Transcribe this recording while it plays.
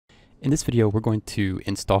In this video, we're going to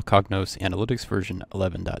install Cognos Analytics version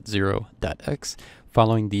 11.0.x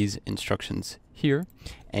following these instructions here.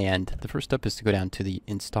 And the first step is to go down to the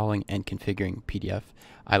installing and configuring PDF.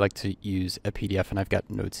 I like to use a PDF, and I've got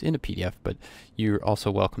notes in a PDF, but you're also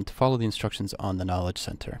welcome to follow the instructions on the Knowledge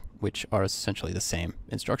Center, which are essentially the same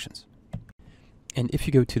instructions. And if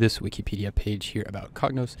you go to this Wikipedia page here about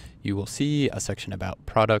Cognos, you will see a section about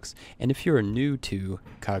products. And if you're new to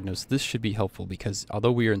Cognos, this should be helpful because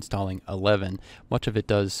although we are installing 11, much of it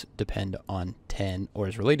does depend on 10 or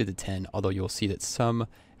is related to 10, although you'll see that some,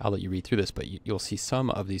 I'll let you read through this, but you'll see some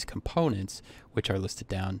of these components, which are listed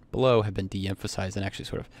down below, have been de-emphasized and actually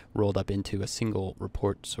sort of rolled up into a single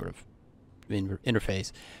report sort of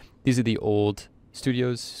interface. These are the old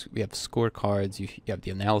studios. We have scorecards, you have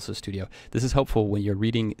the analysis studio. This is helpful when you're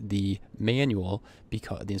reading the manual,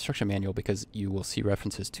 because the instruction manual, because you will see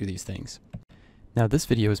references to these things. Now this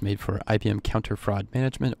video is made for IBM Counter Fraud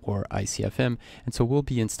Management, or ICFM, and so we'll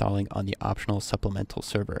be installing on the optional supplemental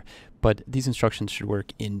server. But these instructions should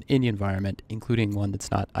work in any environment, including one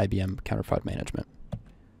that's not IBM Counter Fraud Management.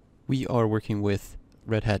 We are working with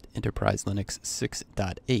Red Hat Enterprise Linux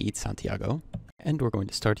 6.8 Santiago, and we're going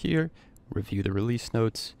to start here. Review the release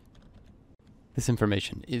notes. This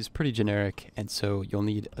information is pretty generic, and so you'll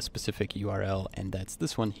need a specific URL, and that's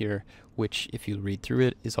this one here, which if you read through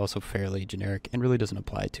it is also fairly generic and really doesn't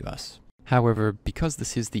apply to us. However, because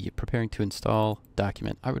this is the preparing to install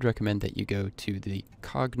document, I would recommend that you go to the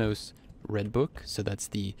Cognos Red Book. So that's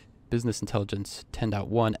the Business Intelligence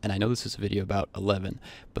 10.1, and I know this is a video about 11,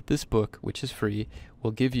 but this book, which is free,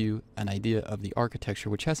 will give you an idea of the architecture,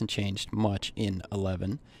 which hasn't changed much in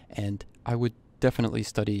 11, and I would definitely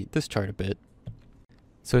study this chart a bit.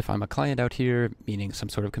 So if I'm a client out here, meaning some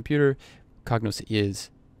sort of computer, Cognos is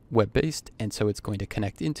web-based, and so it's going to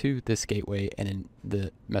connect into this gateway, and then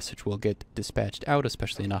the message will get dispatched out,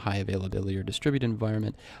 especially in a high availability or distributed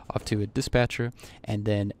environment, off to a dispatcher, and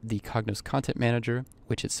then the Cognos Content Manager,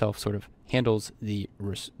 which itself sort of handles the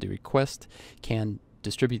request, can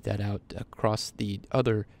distribute that out across the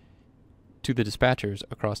other to the dispatchers,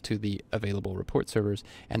 across to the available report servers,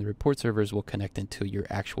 and the report servers will connect into your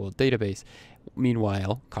actual database.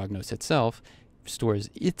 Meanwhile, Cognos itself stores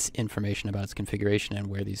its information about its configuration and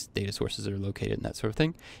where these data sources are located and that sort of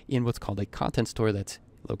thing in what's called a content store that's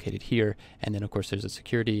located here. And then of course there's a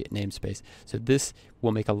security namespace. So this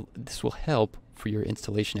will help for your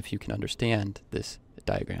installation if you can understand this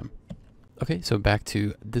diagram. Okay, so back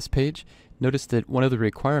to this page. Notice that one of the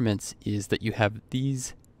requirements is that you have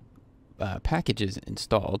these packages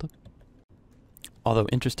installed. Although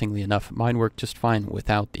interestingly enough, mine work just fine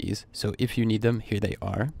without these. So if you need them, here they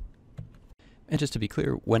are. And just to be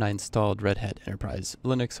clear, when I installed Red Hat Enterprise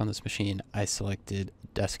Linux on this machine, I selected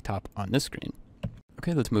desktop on this screen.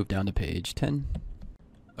 Okay, let's move down to page 10.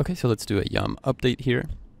 Okay, so let's do a yum update here.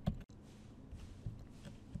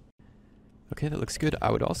 Okay, that looks good.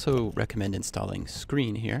 I would also recommend installing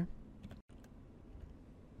screen here.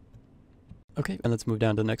 Okay, and let's move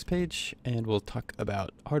down to the next page, and we'll talk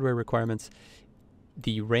about hardware requirements.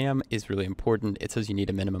 The RAM is really important. It says you need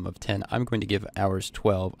a minimum of 10. I'm going to give ours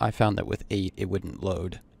 12. I found that with 8 it wouldn't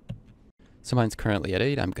load. So mine's currently at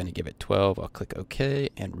 8. I'm going to give it 12. I'll click OK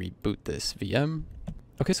and reboot this VM.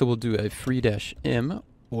 Okay, so we'll do a free-m,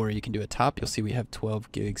 or you can do a top. You'll see we have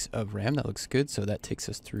 12 gigs of RAM. That looks good, so that takes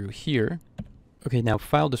us through here. Okay, now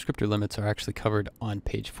file descriptor limits are actually covered on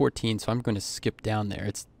page 14, so I'm going to skip down there.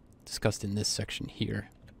 It's discussed in this section here.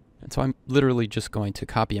 And so I'm literally just going to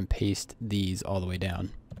copy and paste these all the way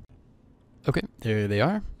down. Okay, there they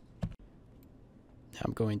are. Now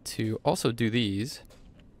I'm going to also do these.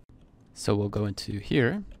 So we'll go into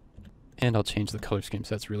here, and I'll change the color scheme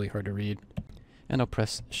so that's really hard to read. And I'll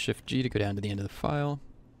press Shift-G to go down to the end of the file.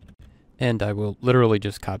 And I will literally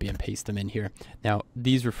just copy and paste them in here. Now,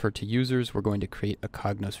 these refer to users. We're going to create a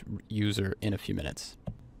Cognos user in a few minutes.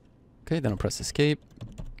 Okay, then I'll press Escape.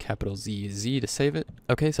 Capital Z to save it.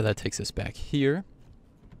 Okay, so that takes us back here.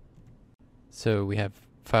 So we have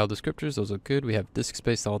file descriptors, those look good. We have disk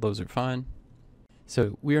space, all those are fine.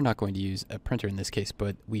 So we are not going to use a printer in this case,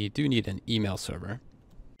 but we do need an email server.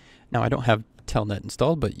 Now I don't have Telnet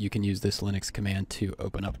installed, but you can use this Linux command to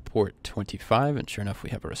open up port 25, and sure enough we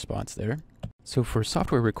have a response there. So for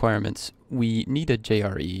software requirements, we need a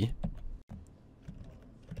JRE.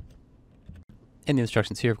 And the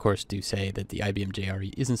instructions here, of course, do say that the IBM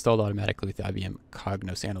JRE is installed automatically with IBM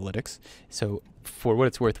Cognos Analytics. So for what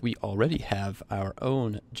it's worth, we already have our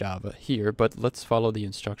own Java here, but let's follow the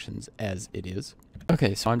instructions as it is.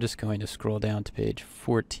 Okay, so I'm just going to scroll down to page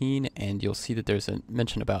 14, and you'll see that there's a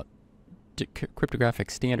mention about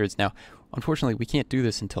Cryptographic Standards. Now, unfortunately, we can't do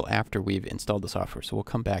this until after we've installed the software, so we'll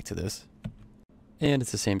come back to this. And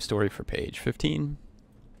it's the same story for page 15.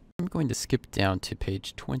 I'm going to skip down to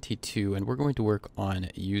page 22, and we're going to work on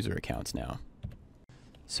user accounts now.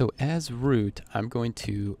 So as root, I'm going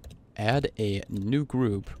to add a new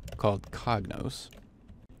group called Cognos.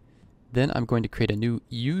 Then I'm going to create a new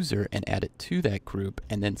user and add it to that group,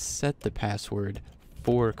 and then set the password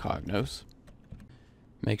for Cognos.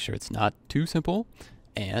 Make sure it's not too simple.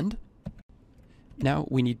 And now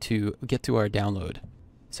we need to get to our download.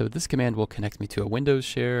 So this command will connect me to a Windows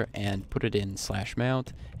share and put it in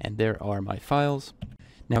 /mount, and there are my files.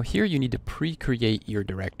 Now here you need to pre-create your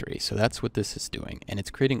directory, so that's what this is doing, and it's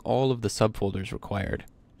creating all of the subfolders required,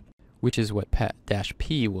 which is what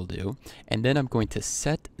 -p will do. And then I'm going to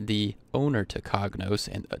set the owner to Cognos,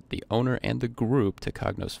 and the owner and the group to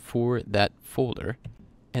Cognos for that folder,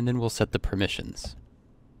 and then we'll set the permissions.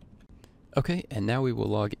 Okay, and now we will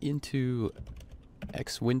log into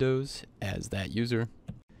X Windows as that user.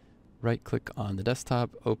 Right click on the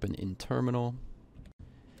desktop, open in terminal,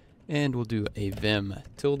 and we'll do a vim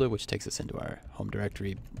tilde, which takes us into our home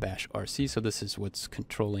directory bash rc. So this is what's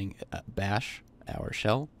controlling bash, our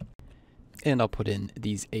shell. And I'll put in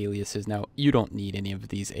these aliases. Now, you don't need any of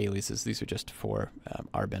these aliases. These are just for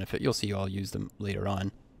our benefit. You'll see I'll use them later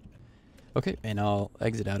on. Okay, and I'll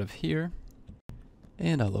exit out of here.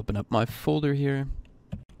 And I'll open up my folder here.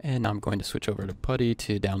 And I'm going to switch over to Putty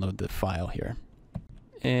to download the file here.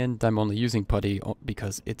 And I'm only using Putty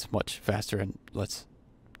because it's much faster and less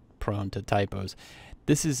prone to typos.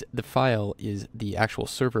 The file is the actual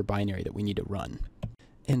server binary that we need to run.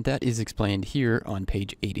 And that is explained here on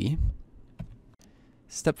page 80.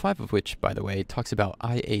 Step 5 of which, by the way, talks about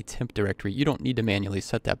IA temp directory. You don't need to manually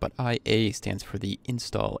set that, but IA stands for the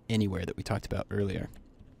install anywhere that we talked about earlier.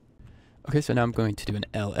 Okay, so now I'm going to do an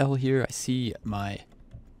LL here. I see my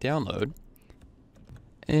download,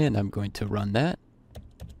 and I'm going to run that.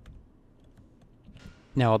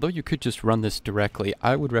 Now, although you could just run this directly,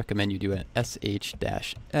 I would recommend you do an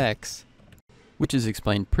sh-x, which is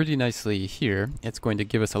explained pretty nicely here. It's going to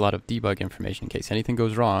give us a lot of debug information in case anything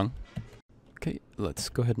goes wrong. Okay, let's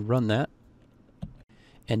go ahead and run that.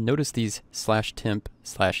 And notice these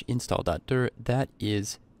 /temp/install.dir, that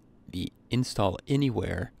is the install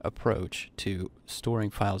anywhere approach to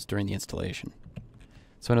storing files during the installation.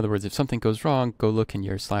 So in other words, if something goes wrong, go look in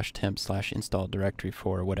your /temp/install directory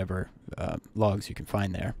for whatever logs you can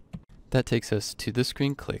find there. That takes us to this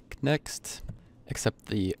screen. Click Next, accept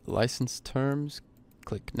the license terms,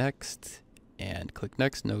 click Next, and click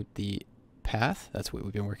Next. Note the path, that's what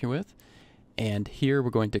we've been working with. And here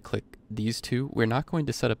we're going to click these two. We're not going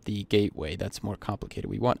to set up the gateway, that's more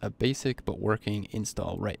complicated. We want a basic but working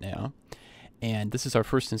install right now. And this is our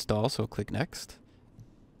first install, so click Next.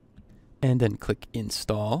 And then click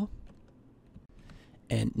Install.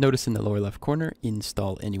 And notice in the lower left corner,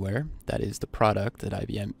 Install Anywhere. That is the product that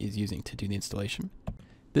IBM is using to do the installation.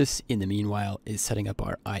 This, in the meanwhile, is setting up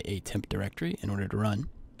our IA temp directory in order to run.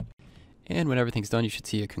 And when everything's done, you should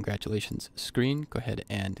see a congratulations screen. Go ahead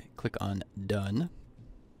and click on Done.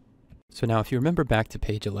 So now if you remember back to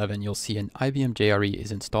page 11, you'll see an IBM JRE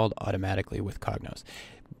is installed automatically with Cognos.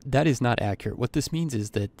 That is not accurate. What this means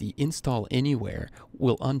is that the install anywhere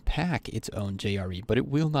will unpack its own JRE, but it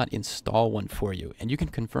will not install one for you. And you can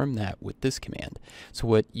confirm that with this command. So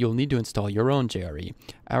what you'll need to install your own JRE.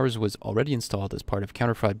 Ours was already installed as part of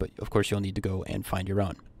Counterfried, but of course you'll need to go and find your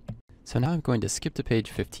own. So now I'm going to skip to page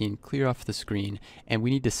 15, clear off the screen, and we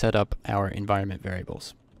need to set up our environment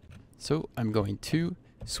variables. So I'm going to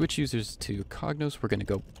switch users to Cognos. We're going to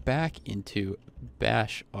go back into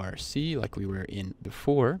bash rc like we were in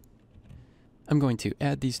before. I'm going to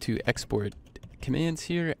add these two export commands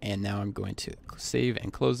here, and now I'm going to save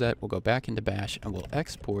and close that. We'll go back into bash and we'll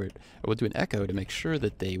export, or we'll do an echo to make sure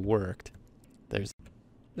that they worked. There's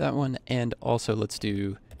that one, and also let's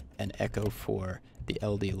do an echo for the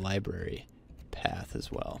LD library path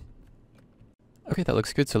as well. Okay, that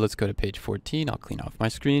looks good, so let's go to page 14. I'll clean off my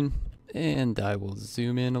screen. And I will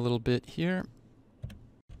zoom in a little bit here.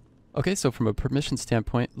 Okay, so from a permission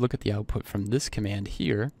standpoint, look at the output from this command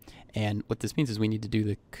here. And what this means is we need to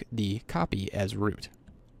do the copy as root.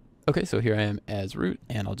 Okay, so here I am as root,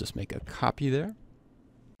 and I'll just make a copy there.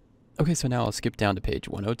 Okay, so now I'll skip down to page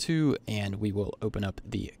 102, and we will open up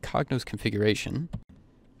the Cognos configuration.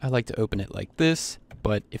 I like to open it like this,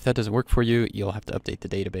 but if that doesn't work for you, you'll have to update the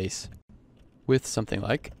database with something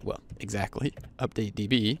like, well, exactly, update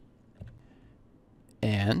DB.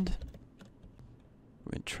 And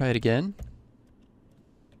we're going to try it again.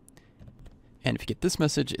 And if you get this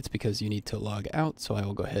message, it's because you need to log out, so I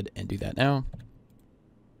will go ahead and do that now.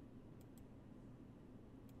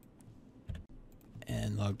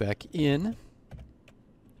 and log back in.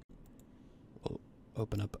 We'll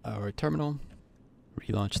open up our terminal,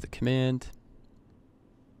 relaunch the command,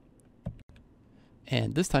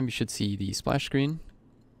 and this time you should see the splash screen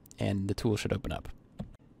and the tool should open up.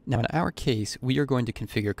 Now in our case, we are going to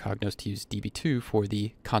configure Cognos to use db2 for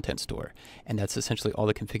the content store, and that's essentially all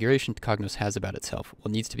the configuration Cognos has about itself.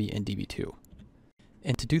 Well, it needs to be in db2.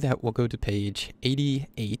 And to do that, we'll go to page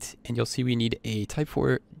 88, and you'll see we need a type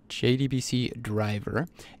 4 JDBC driver,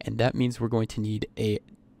 and that means we're going to need a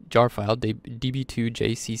jar file, db2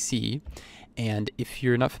 JCC, and if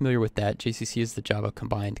you're not familiar with that, JCC is the Java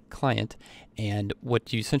Combined Client, and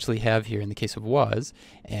what you essentially have here in the case of WAS,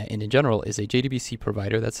 and in general, is a JDBC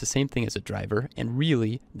provider. That's the same thing as a driver, and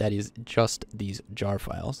really, that is just these jar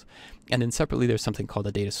files. And then separately, there's something called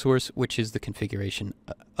a data source, which is the configuration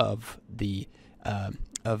of the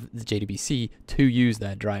JDBC to use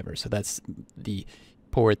that driver. So that's the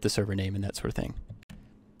port, the server name, and that sort of thing.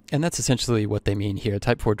 And that's essentially what they mean here.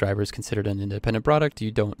 Type 4 driver is considered an independent product.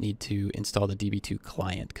 You don't need to install the db2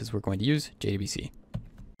 client because we're going to use JDBC.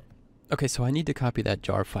 Okay, so I need to copy that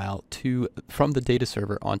jar file from the data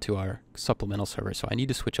server onto our supplemental server. So I need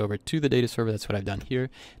to switch over to the data server. That's what I've done here.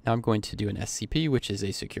 Now I'm going to do an SCP, which is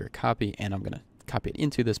a secure copy, and I'm going to copy it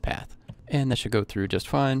into this path. And that should go through just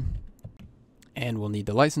fine. And we'll need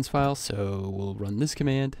the license file, so we'll run this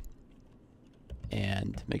command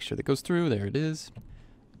and make sure that goes through. There it is.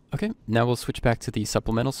 Okay, now we'll switch back to the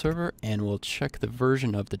supplemental server and we'll check the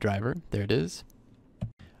version of the driver. There it is.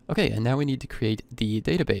 Okay, and now we need to create the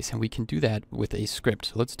database, and we can do that with a script.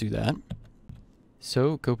 So let's do that.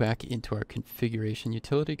 So go back into our configuration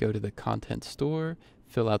utility, go to the content store,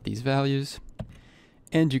 fill out these values,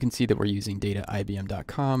 and you can see that we're using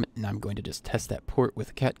data.ibm.com, and I'm going to just test that port with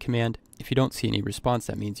a cat command. If you don't see any response,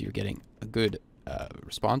 that means you're getting a good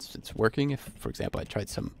response. It's working. If, for example, I tried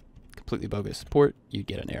some completely bogus port, you'd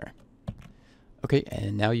get an error. Okay,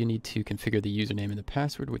 and now you need to configure the username and the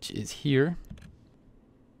password, which is here.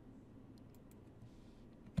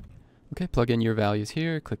 Okay, plug in your values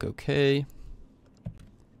here, click OK.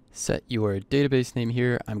 Set your database name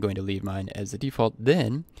here. I'm going to leave mine as the default.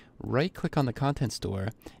 Then right-click on the content store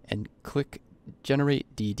and click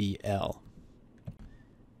Generate DDL.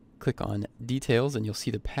 Click on Details and you'll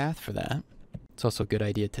see the path for that. It's also a good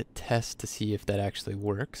idea to test to see if that actually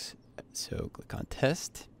works. So click on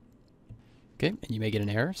Test. Okay, and you may get an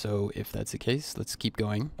error, so if that's the case, let's keep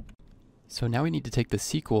going. So now we need to take the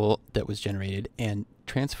SQL that was generated and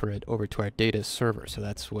transfer it over to our data server. So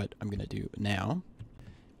that's what I'm going to do now.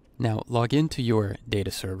 Now log into your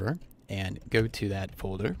data server and go to that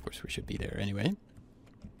folder. Of course, we should be there anyway.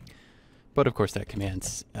 But of course, that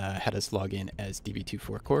command had us log in as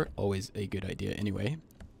db2 always a good idea anyway,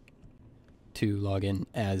 to log in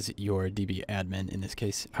as your DB admin in this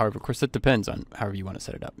case. However, of course, that depends on however you want to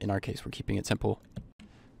set it up. In our case, we're keeping it simple.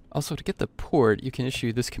 Also, to get the port, you can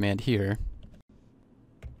issue this command here.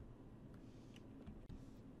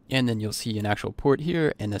 And then you'll see an actual port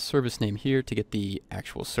here and a service name here. To get the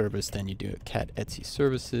actual service, then you do a cat etc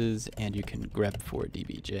services, and you can grep for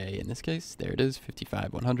dbj in this case. There it is,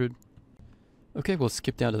 55100. Okay, we'll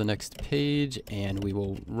skip down to the next page and we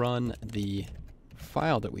will run the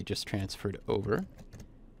file that we just transferred over.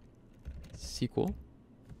 SQL.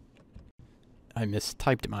 I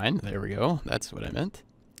mistyped mine. There we go. That's what I meant.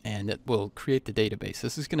 And it will create the database.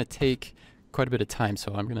 This is going to take quite a bit of time,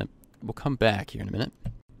 so we'll come back here in a minute.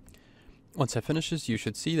 Once that finishes, you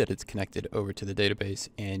should see that it's connected over to the database,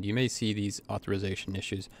 and you may see these authorization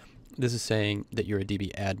issues. This is saying that you're a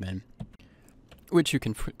DB admin, which you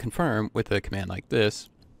can confirm with a command like this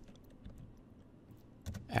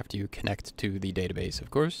after you connect to the database, of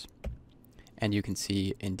course. And you can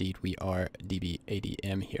see, indeed, we are DB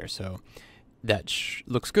ADM here, so that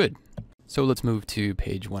looks good. So let's move to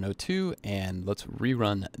page 102 and let's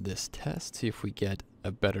rerun this test, see if we get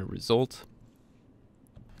a better result.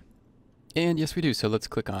 And yes, we do. So let's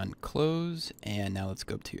click on close, and now let's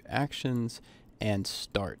go to actions and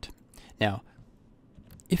start. Now,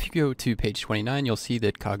 if you go to page 29, you'll see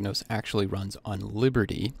that Cognos actually runs on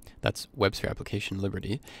Liberty. That's WebSphere application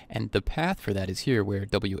Liberty. And the path for that is here, where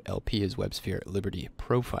WLP is WebSphere Liberty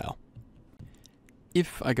profile.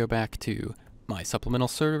 If I go back to my supplemental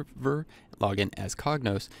server, log in as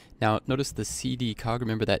Cognos. Now notice the cd cog,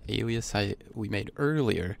 remember that alias we made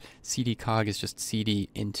earlier? Cd cog is just cd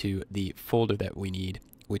into the folder that we need,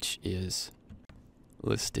 which is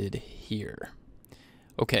listed here.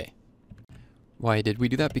 Okay, why did we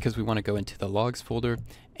do that? Because we want to go into the logs folder,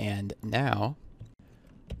 and now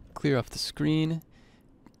clear off the screen,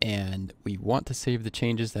 and we want to save the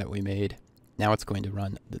changes that we made. Now it's going to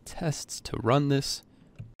run the tests to run this.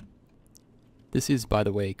 This is, by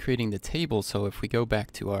the way, creating the table. So if we go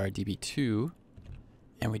back to our DB2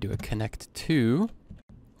 and we do a connect to,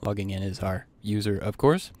 logging in is our user, of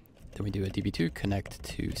course. Then we do a DB2 connect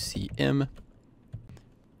to CM.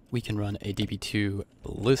 We can run a DB2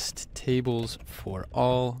 list tables for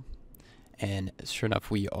all. And sure enough,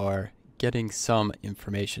 we are getting some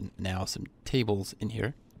information now, some tables in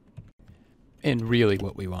here. And really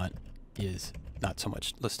what we want is not so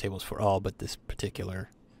much list tables for all, but this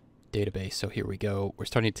particular database. So here we go. We're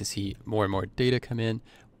starting to see more and more data come in.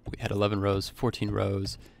 We had 11 rows, 14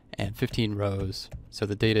 rows, and 15 rows. So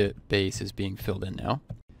the database is being filled in now.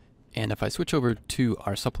 And if I switch over to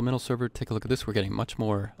our supplemental server, take a look at this. We're getting much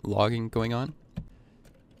more logging going on.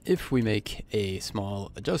 If we make a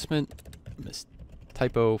small adjustment,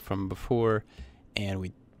 typo from before, and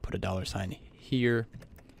we put a $sign here,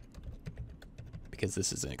 because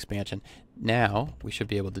this is an expansion, now we should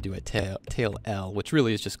be able to do a tail L, which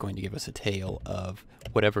really is just going to give us a tail of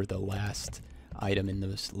whatever the last item in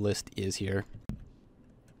this list is here,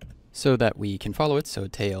 so that we can follow it. So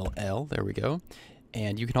tail L, there we go.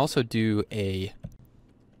 And you can also do a,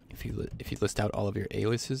 if you list out all of your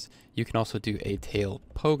aliases, you can also do a tail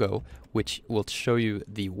pogo, which will show you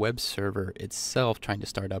the web server itself trying to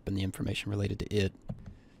start up and the information related to it.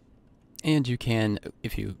 And you can,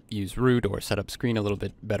 if you use root or set up screen a little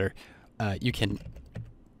bit better, you can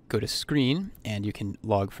go to screen and you can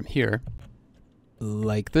log from here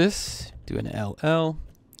like this, do an LL,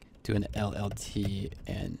 do an LLT,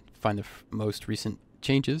 and find the most recent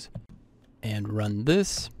changes, and run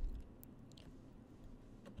this.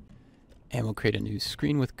 And we'll create a new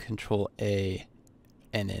screen with Control A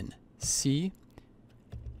and then C.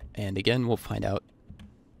 And again, we'll find out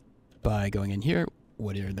by going in here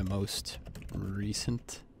what are the most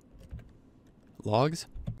recent logs.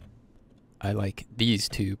 I like these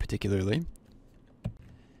two particularly.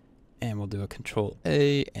 And we'll do a Control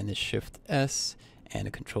A and a Shift S and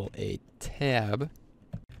a Control A tab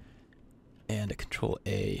and a Control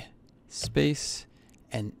A space.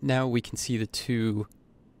 And now we can see the two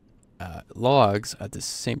logs at the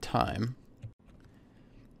same time.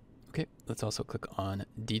 Okay, let's also click on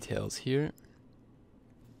details here.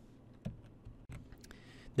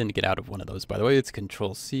 Then to get out of one of those, by the way, it's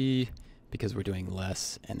Control C because we're doing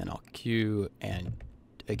less, and then I'll Q, and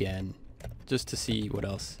again, just to see what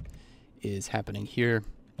else is happening here,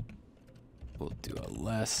 we'll do a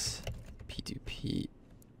less, P2P,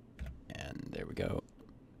 and there we go.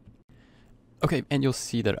 Okay, and you'll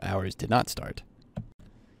see that ours did not start.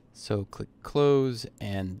 So click close,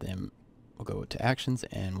 and then we'll go to actions,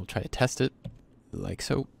 and we'll try to test it like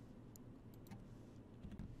so.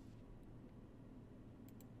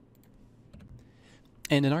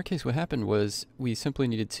 And in our case, what happened was we simply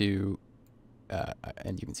needed to,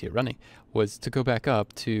 and you can see it running, was to go back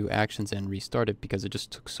up to actions and restart it because it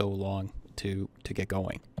just took so long to get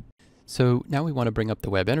going. So now we want to bring up the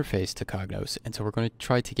web interface to Cognos, and so we're going to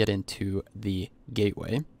try to get into the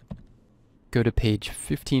gateway. Go to page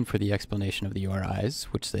 15 for the explanation of the URIs,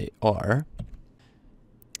 which they are,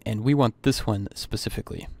 and we want this one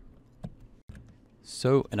specifically.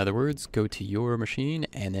 So in other words, go to your machine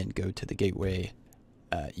and then go to the gateway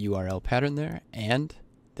URL pattern there, and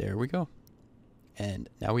there we go. And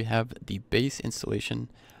now we have the base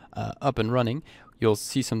installation up and running. You'll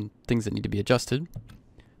see some things that need to be adjusted,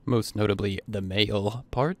 most notably the mail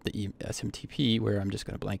part, the SMTP, where I'm just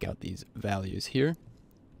going to blank out these values here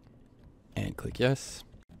and click yes.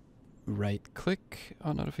 Right click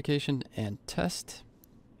on notification and test,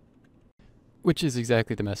 which is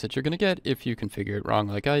exactly the message you're going to get if you configure it wrong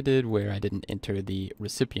like I did, where I didn't enter the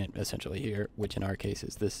recipient essentially here, which in our case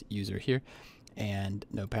is this user here, and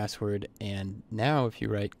no password. And now if you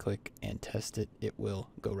right click and test it, it will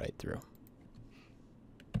go right through.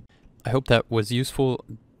 I hope that was useful.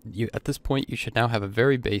 At this point, you should now have a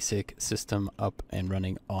very basic system up and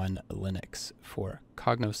running on Linux for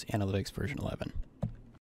Cognos Analytics version 11.